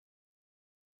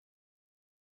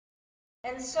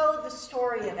And so the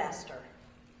story of Esther.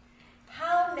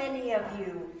 How many of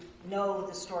you know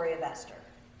the story of Esther?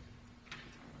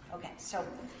 Okay, so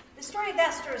the story of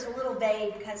Esther is a little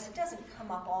vague because it doesn't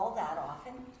come up all that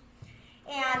often.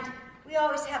 And we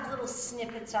always have little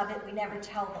snippets of it. We never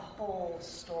tell the whole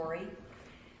story.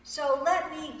 So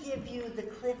let me give you the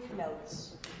Cliff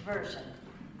Notes version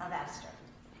of Esther.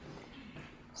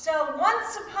 So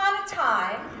once upon a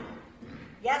time,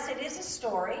 yes, it is a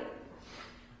story.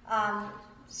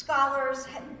 Scholars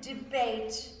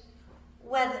debate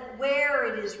where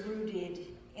it is rooted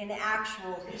in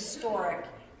actual historic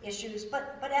issues,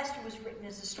 but Esther was written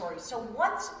as a story. So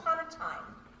once upon a time,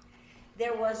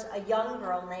 there was a young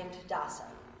girl named Hadassah,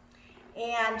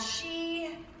 and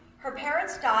her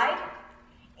parents died,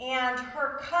 and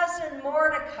her cousin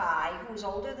Mordecai, who was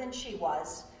older than she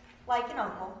was, like an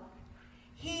uncle,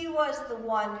 he was the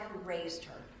one who raised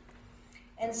her.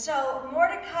 And so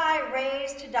Mordecai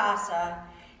raised Hadassah,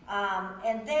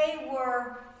 and they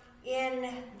were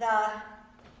in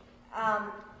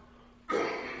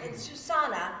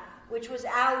Susanna, which was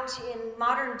out in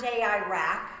modern-day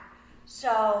Iraq.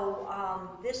 So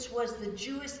this was the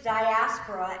Jewish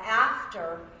diaspora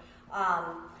after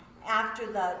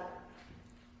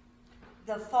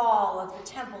the fall of the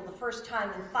temple the first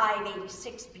time in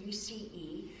 586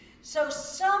 BCE. So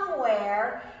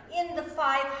somewhere in the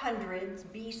 500s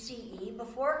BCE,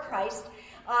 before Christ,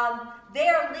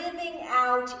 they're living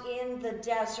out in the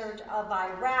desert of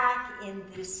Iraq, in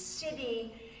this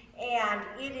city, and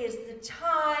it is the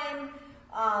time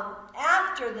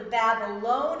after the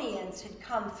Babylonians had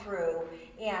come through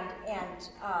and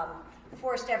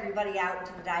forced everybody out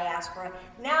into the diaspora.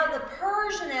 Now the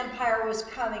Persian Empire was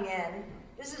coming in.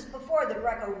 This is before the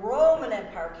Greco-Roman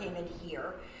Empire came in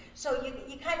here. So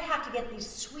you kind of have to get these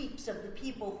sweeps of the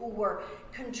people who were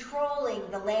controlling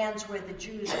the lands where the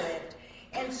Jews lived.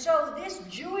 And so this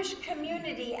Jewish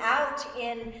community out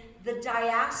in the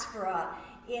diaspora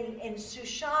in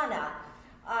Susanna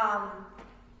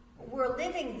were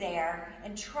living there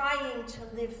and trying to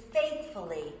live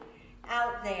faithfully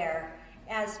out there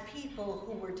as people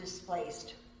who were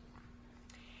displaced.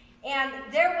 And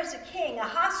there was a king,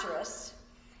 Ahasuerus,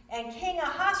 and King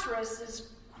Ahasuerus'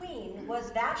 queen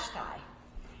was Vashti.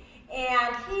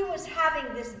 And he was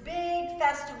having this big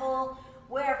festival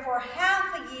where for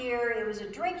half a year it was a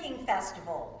drinking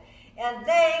festival. And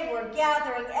they were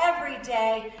gathering every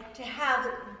day to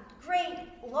have great,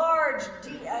 large,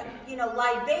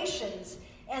 libations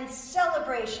and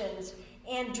celebrations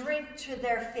and drink to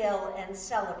their fill and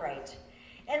celebrate.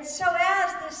 And so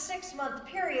as this 6-month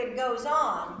period goes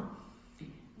on,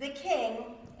 the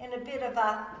king, in a bit of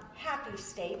a happy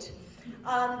state,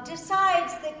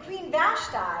 decides that Queen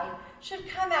Vashti should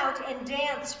come out and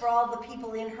dance for all the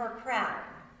people in her crown.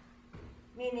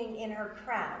 Meaning in her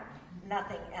crown,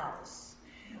 nothing else.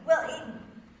 Well,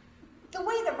 the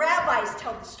way the rabbis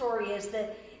tell the story is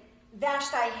that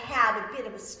Vashti had a bit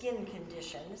of a skin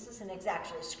condition. This isn't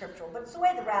exactly scriptural, but it's the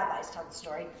way the rabbis tell the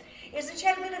story, is that she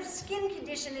had a bit of a skin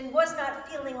condition and was not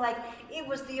feeling like it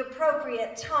was the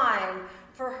appropriate time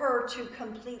for her to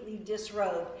completely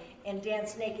disrobe and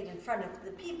dance naked in front of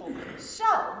the people. So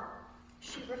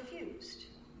she refused.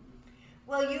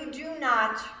 Well, you do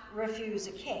not refuse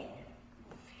a king.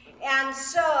 And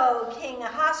so King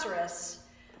Ahasuerus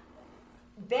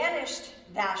banished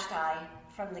Vashti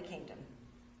from the kingdom.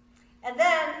 And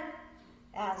then,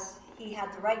 as he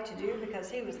had the right to do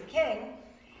because he was the king,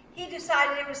 he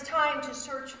decided it was time to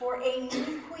search for a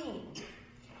new queen.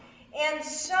 And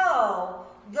so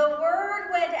the word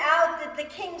went out that the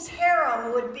king's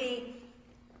harem would be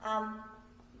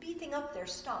beefing up their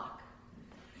stock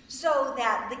so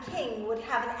that the king would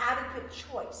have an adequate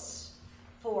choice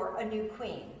for a new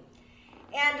queen.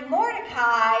 And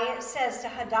Mordecai says to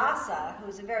Hadassah,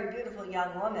 who's a very beautiful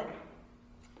young woman,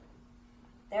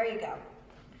 there you go.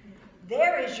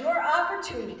 There is your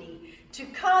opportunity to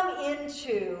come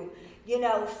into,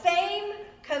 fame,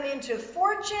 come into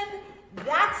fortune.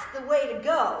 That's the way to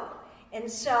go. And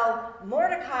so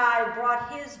Mordecai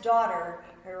brought his daughter,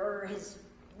 or his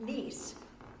niece,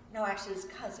 no, actually his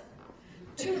cousin,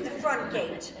 to the front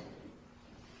gate.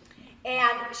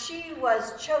 And she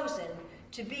was chosen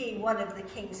to be one of the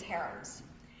king's harems.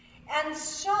 And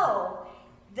so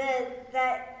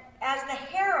as the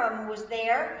harem was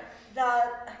there, the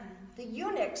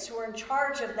eunuchs who were in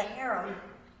charge of the harem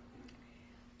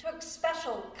took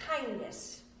special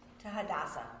kindness to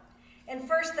Hadassah. And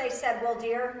first they said, well,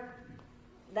 dear,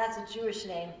 that's a Jewish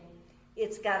name.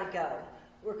 It's got to go.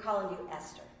 We're calling you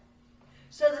Esther.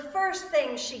 So the first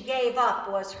thing she gave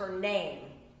up was her name,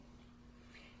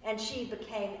 and she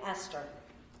became Esther.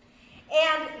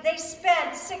 And they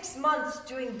spent 6 months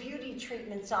doing beauty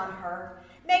treatments on her,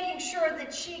 making sure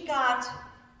that she got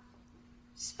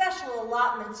special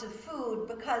allotments of food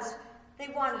because they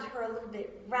wanted her a little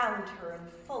bit rounder and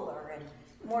fuller and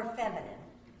more feminine.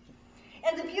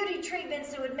 And the beauty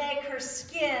treatments that would make her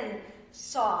skin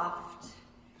soft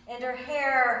and her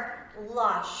hair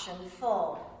lush and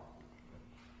full.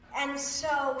 And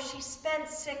so she spent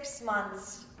 6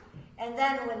 months, and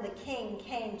then when the king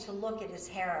came to look at his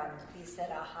harem, he said,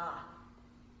 aha,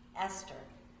 Esther,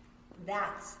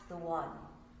 that's the one.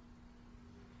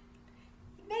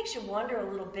 It makes you wonder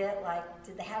a little bit, like,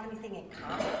 did they have anything in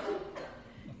common?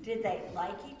 Did they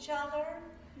like each other?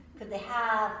 Could they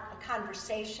have a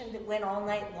conversation that went all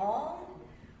night long?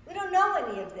 We don't know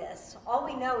any of this. All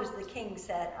we know is the king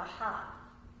said, aha,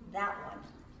 that one.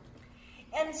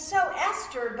 And so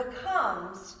Esther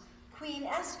becomes Queen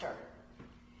Esther.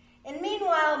 And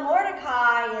meanwhile,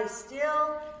 Mordecai is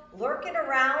still lurking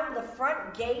around the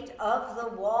front gate of the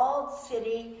walled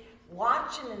city,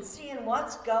 watching and seeing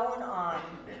what's going on.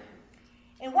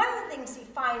 And one of the things he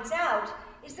finds out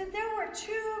is that there were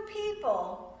 2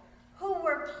 people who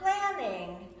were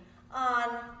planning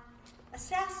on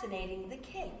assassinating the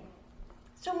king.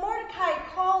 So Mordecai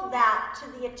called that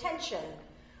to the attention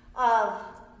of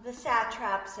the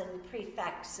satraps and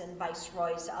prefects and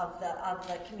viceroys of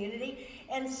the community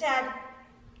and said,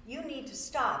 you need to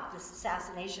stop this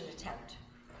assassination attempt.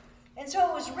 And so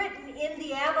it was written in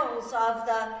the annals of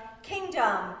the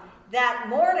kingdom that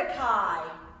Mordecai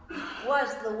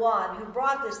was the one who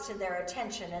brought this to their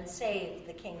attention and saved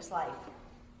the king's life.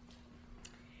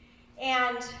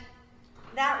 And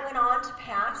that went on to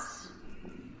pass.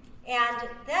 And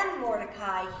then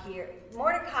Mordecai,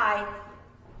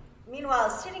 meanwhile,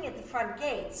 is sitting at the front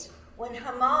gates when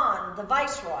Haman, the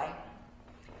viceroy,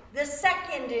 the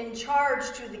second in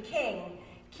charge to the king,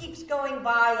 keeps going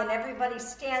by and everybody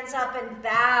stands up and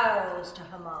bows to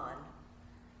Haman.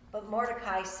 But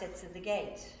Mordecai sits at the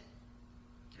gate.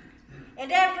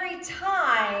 And every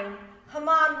time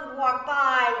Haman would walk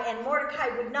by and Mordecai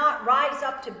would not rise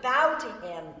up to bow to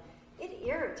him, it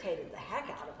irritated the heck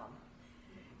out of him.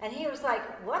 And he was like,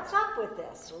 what's up with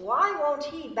this? Why won't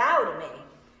he bow to me?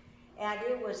 And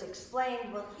it was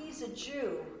explained, well, he's a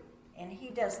Jew, and he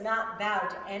does not bow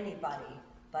to anybody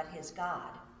but his God.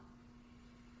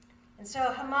 And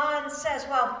so Haman says,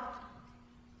 well,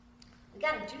 we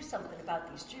got to do something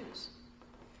about these Jews.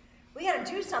 We got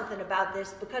to do something about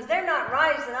this because they're not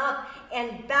rising up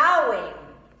and bowing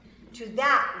to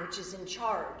that which is in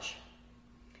charge.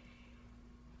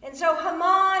 And so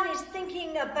Haman is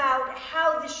thinking about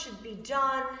how this should be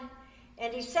done.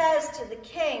 And he says to the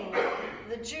king,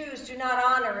 the Jews do not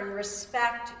honor and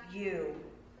respect you.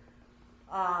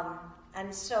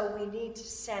 And so we need to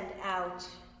send out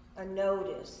a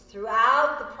notice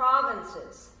throughout the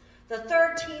provinces, the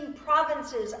 13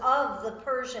 provinces of the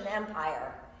Persian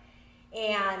Empire,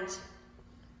 and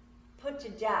put to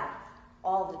death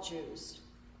all the Jews.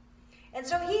 And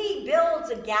so he builds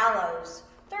a gallows,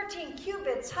 13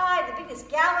 cubits high, the biggest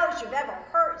gallows you've ever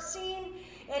seen,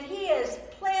 and he is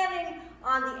planning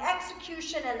on the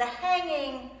execution and the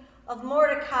hanging of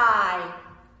Mordecai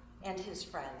and his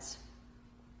friends.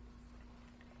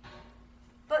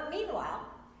 But meanwhile,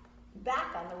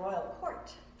 back on the royal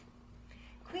court,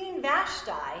 Queen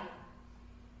Vashti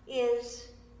is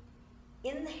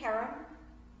in the harem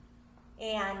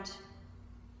and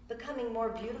becoming more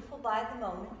beautiful by the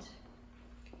moment.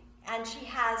 And she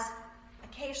has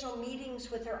occasional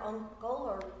meetings with her uncle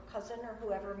or cousin or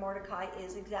whoever Mordecai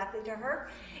is exactly to her.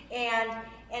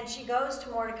 And she goes to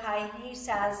Mordecai and he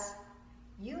says,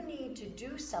 you need to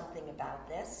do something about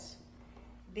this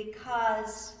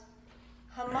because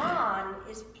Haman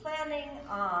is planning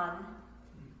on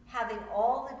having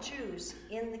all the Jews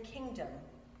in the kingdom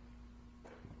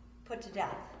put to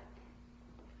death.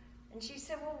 And she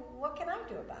said, well, what can I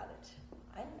do about it?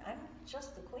 I'm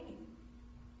just the queen.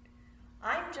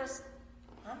 I'm just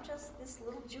this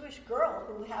little Jewish girl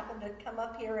who happened to come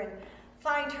up here and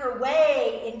find her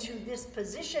way into this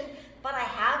position, but I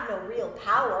have no real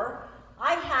power.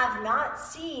 I have not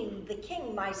seen the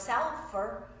king myself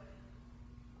for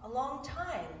a long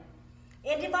time.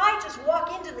 And if I just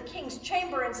walk into the king's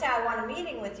chamber and say, I want a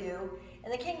meeting with you,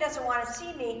 and the king doesn't want to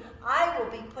see me, I will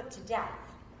be put to death.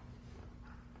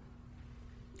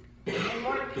 And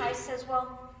Mordecai says,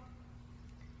 well,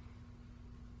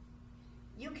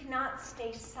 you cannot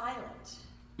stay silent,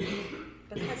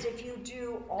 because if you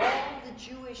do, all the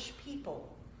Jewish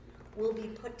people will be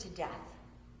put to death.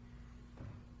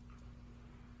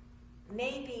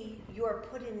 Maybe you are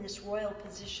put in this royal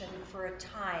position for a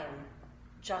time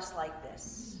just like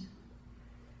this.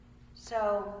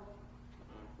 So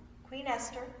Queen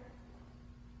Esther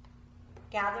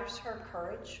gathers her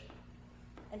courage,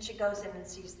 and she goes in and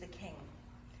sees the king.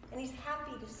 And he's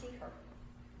happy to see her.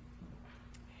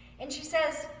 And she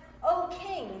says, "O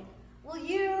king, will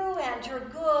you and your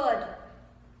good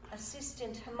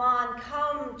assistant Haman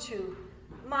come to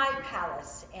my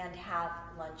palace and have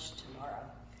lunch tomorrow?"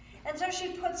 And so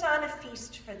she puts on a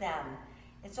feast for them.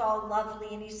 It's all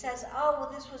lovely. And he says, "Oh, well,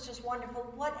 this was just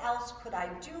wonderful. What else could I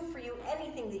do for you?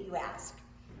 Anything that you ask."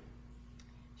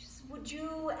 She says, "Would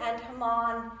you and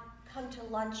Haman come to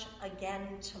lunch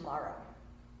again tomorrow?"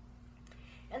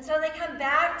 And so they come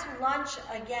back to lunch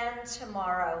again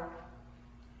tomorrow.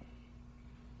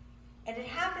 And it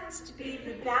happens to be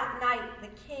that that night the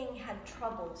king had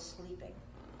trouble sleeping.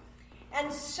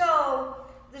 And so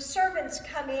the servants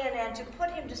come in and to put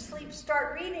him to sleep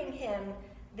start reading him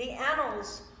the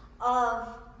annals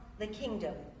of the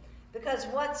kingdom. Because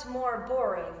what's more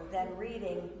boring than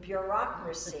reading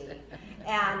bureaucracy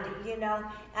and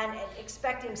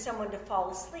expecting someone to fall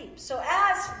asleep? So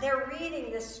as they're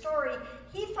reading this story,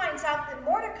 he finds out that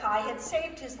Mordecai had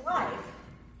saved his life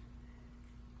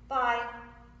by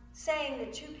saying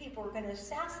that two people were going to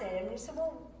assassinate him. And he said,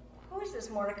 "Well, who is this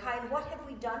Mordecai and what have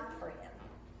we done for him?"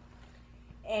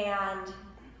 And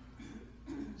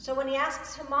so when he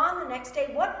asks Haman the next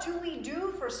day, "What do we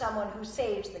do for someone who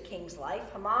saves the king's life?"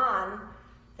 Haman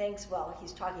thinks, well,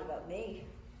 he's talking about me,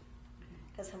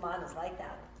 because Haman is like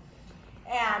that.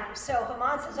 And so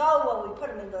Haman says, "Oh, well, we put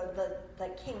him in the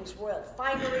king's royal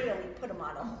finery, and we put him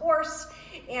on a horse,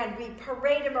 and we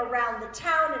parade him around the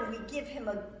town, and we give him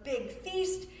a big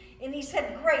feast." And he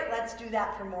said, "Great, let's do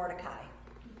that for Mordecai."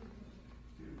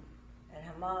 And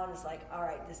Haman is like, "All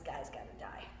right, this guy's got to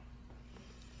die."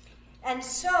 And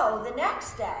so the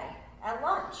next day at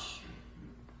lunch,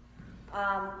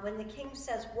 when the king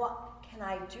says, "What can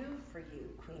I do for you,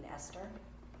 Queen Esther?"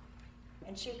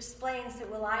 And she explains that,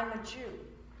 "Well, I'm a Jew,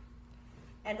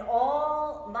 and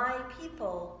all my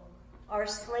people are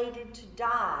slated to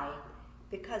die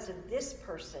because of this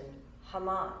person,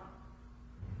 Haman."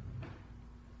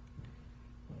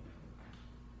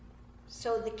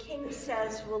 So the king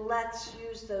says, "Well, let's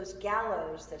use those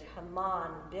gallows that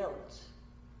Haman built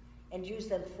and use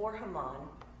them for Haman.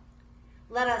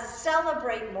 Let us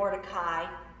celebrate Mordecai,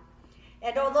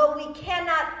 and although we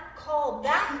cannot call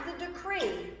back the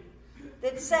decree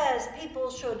that says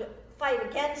people should fight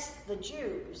against the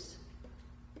Jews,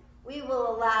 we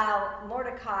will allow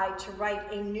Mordecai to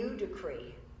write a new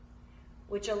decree,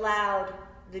 which allowed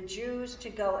the Jews to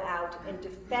go out and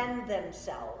defend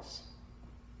themselves."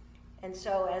 And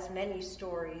so, as many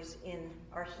stories in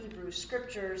our Hebrew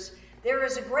scriptures, there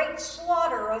is a great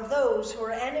slaughter of those who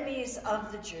are enemies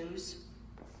of the Jews.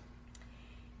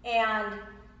 And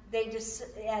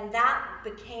that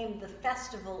became the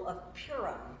festival of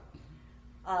Purim,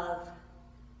 of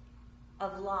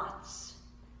lots,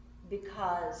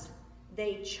 because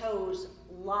they chose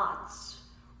lots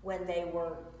when they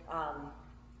were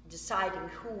deciding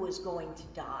who was going to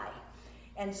die.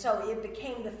 And so it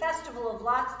became the festival of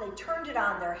lots. They turned it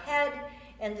on their head,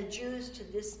 and the Jews to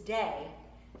this day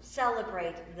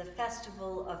celebrate the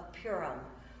festival of Purim,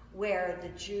 where the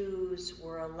Jews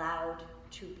were allowed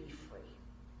to be free.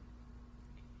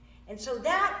 And so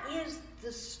that is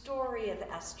the story of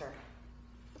Esther.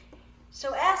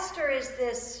 So Esther is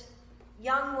this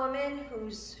young woman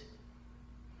whose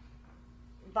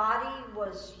body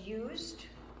was used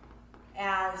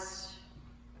as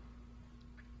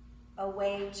a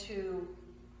way to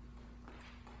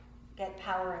get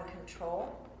power and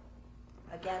control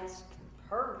against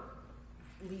her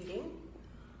leading.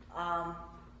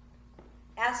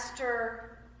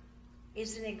 Esther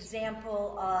is an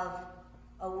example of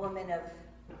a woman of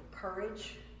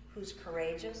courage, who's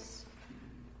courageous.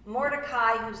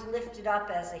 Mordecai, who's lifted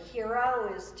up as a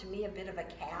hero, is to me a bit of a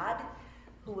cad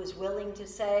who was willing to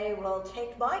say, "Well,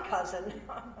 take my cousin."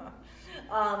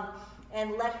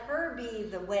 And let her be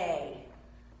the way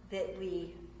that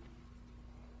we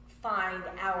find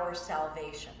our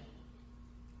salvation.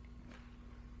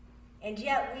 And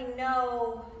yet we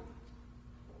know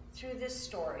through this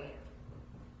story,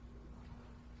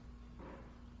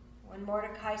 when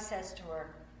Mordecai says to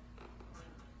her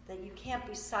that you can't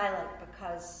be silent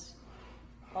because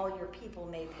all your people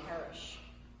may perish.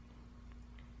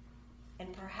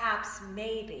 And perhaps,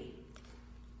 maybe,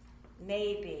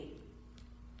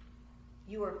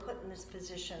 you are put in this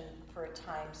position for a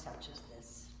time such as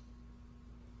this.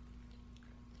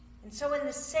 And so in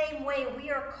the same way,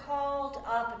 we are called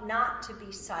up not to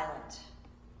be silent.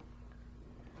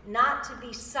 Not to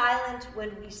be silent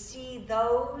when we see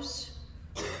those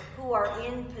who are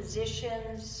in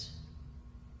positions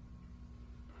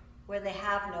where they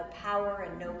have no power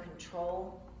and no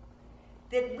control,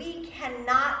 that we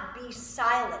cannot be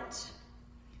silent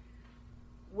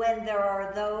when there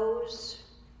are those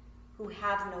who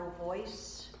have no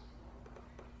voice,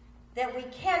 that we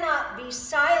cannot be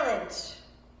silent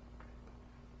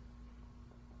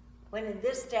when in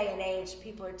this day and age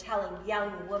people are telling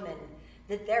young women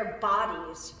that their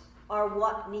bodies are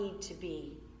what need to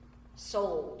be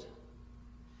sold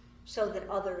so that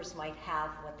others might have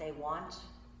what they want.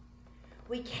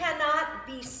 We cannot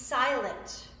be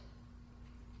silent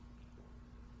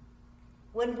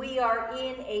when we are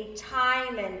in a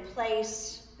time and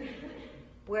place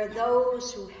where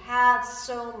those who have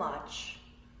so much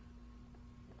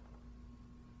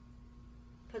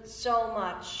put so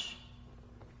much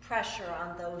pressure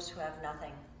on those who have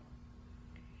nothing.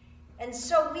 And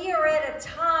so we are at a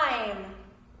time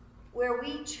where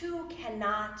we too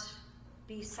cannot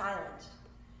be silent,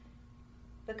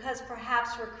 because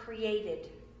perhaps we're created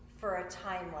for a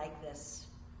time like this.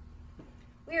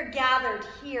 We are gathered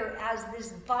here as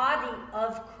this body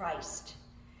of Christ,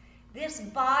 this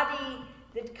body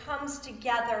that comes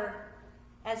together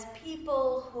as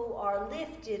people who are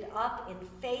lifted up in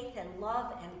faith and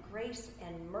love and grace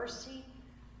and mercy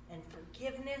and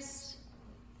forgiveness.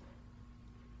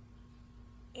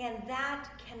 And that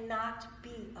cannot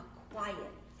be a quiet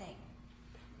thing.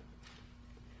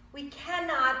 We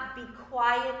cannot be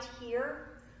quiet here.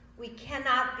 We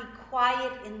cannot be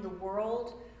quiet in the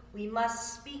world. We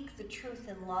must speak the truth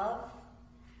in love.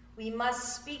 We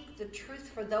must speak the truth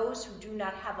for those who do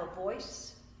not have a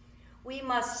voice. We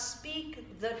must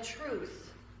speak the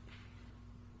truth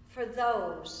for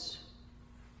those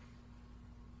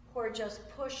who are just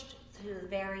pushed to the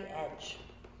very edge.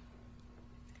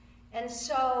 And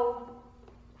so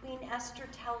Queen Esther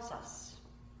tells us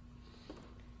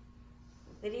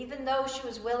that even though she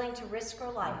was willing to risk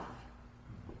her life,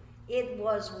 it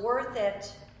was worth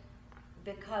it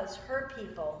because her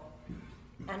people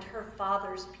and her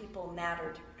father's people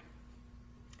mattered.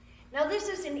 Now, this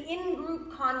is an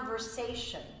in-group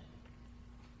conversation.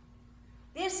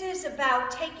 This is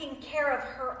about taking care of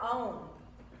her own.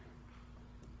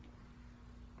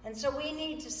 And so we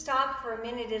need to stop for a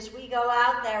minute as we go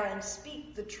out there and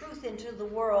speak the truth into the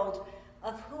world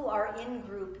of who our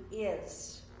in-group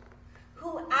is,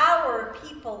 who our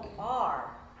people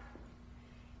are.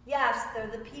 Yes, they're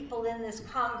the people in this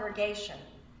congregation,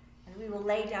 and we will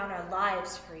lay down our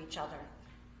lives for each other.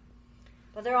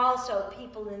 But there are also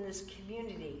people in this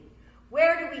community.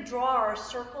 Where do we draw our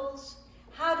circles?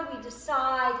 How do we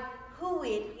decide who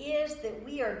it is that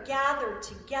we are gathered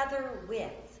together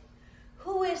with?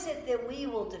 Who is it that we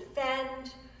will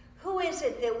defend? Who is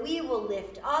it that we will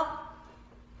lift up?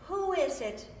 Who is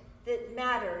it that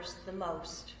matters the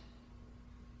most?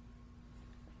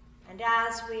 And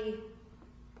as we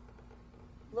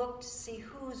look to see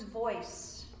whose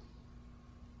voice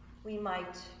we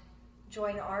might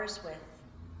join ours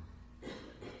with,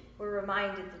 we're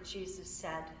reminded that Jesus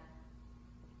said,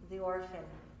 the orphan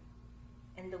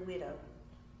and the widow,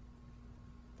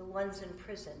 the ones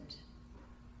imprisoned,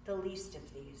 the least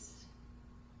of these.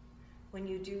 When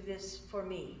you do this for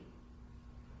me,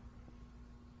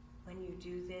 when you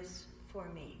do this for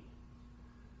me.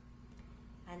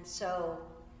 And so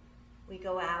we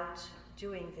go out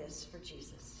doing this for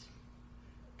Jesus,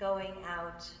 going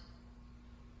out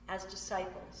as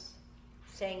disciples,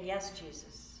 saying, yes,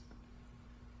 Jesus,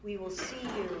 we will see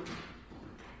you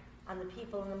on the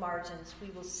people in the margins. We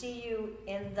will see you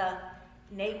in the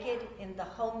naked, in the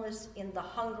homeless, in the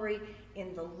hungry,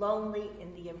 in the lonely,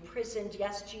 in the imprisoned.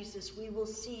 Yes, Jesus, we will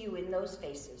see you in those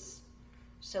faces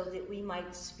so that we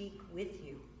might speak with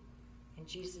you. In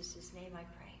Jesus' name I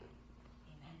pray.